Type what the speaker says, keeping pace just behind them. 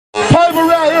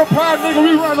Empire, nigga,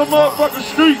 we run the motherfucking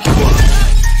streets.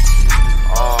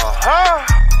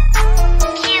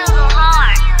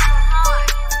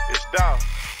 It's down.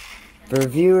 For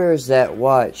viewers that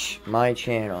watch my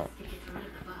channel,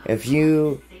 if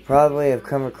you probably have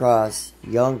come across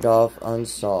Young Dolph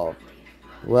Unsolved,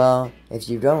 well, if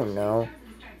you don't know,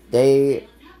 they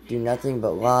do nothing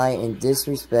but lie and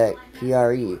disrespect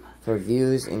PRE for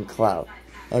views and clout.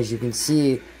 As you can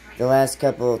see, the last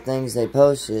couple of things they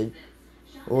posted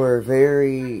were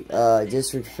very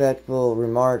disrespectful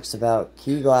remarks about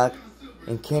Key Glock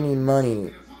and Kenny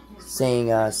Money,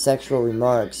 saying sexual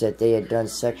remarks that they had done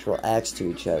sexual acts to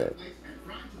each other,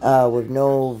 with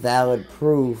no valid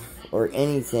proof or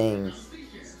anything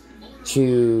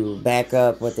to back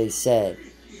up what they said.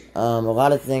 A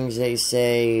lot of things they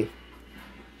say,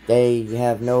 they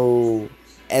have no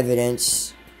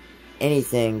evidence,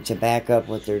 anything to back up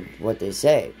what they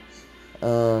say.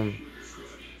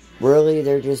 Really,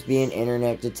 they're just being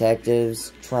internet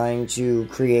detectives, trying to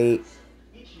create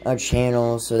a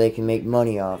channel so they can make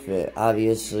money off it.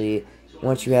 Obviously,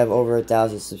 once you have over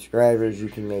 1,000 subscribers, you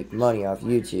can make money off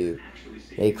YouTube.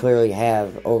 They clearly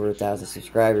have over 1,000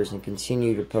 subscribers and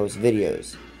continue to post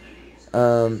videos.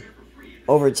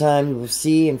 Over time, you will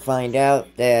see and find out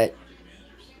that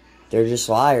they're just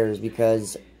liars,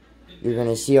 because you're going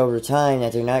to see over time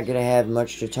that they're not going to have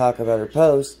much to talk about or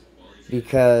post,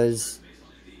 because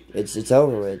it's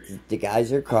over with. The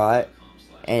guys are caught,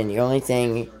 and the only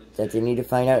thing that they need to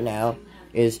find out now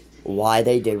is why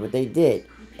they did what they did,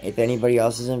 if anybody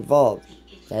else is involved.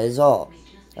 That is all.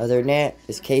 Other than that,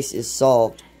 this case is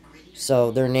solved,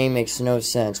 so their name makes no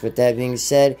sense. With that being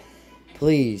said,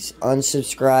 please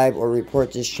unsubscribe or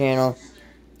report this channel.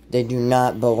 They do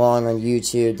not belong on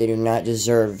YouTube. They do not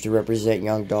deserve to represent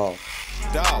Young Dolph.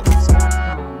 Dolph,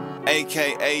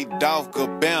 a.k.a. Dolph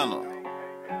Cabana.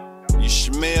 You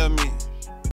smell me?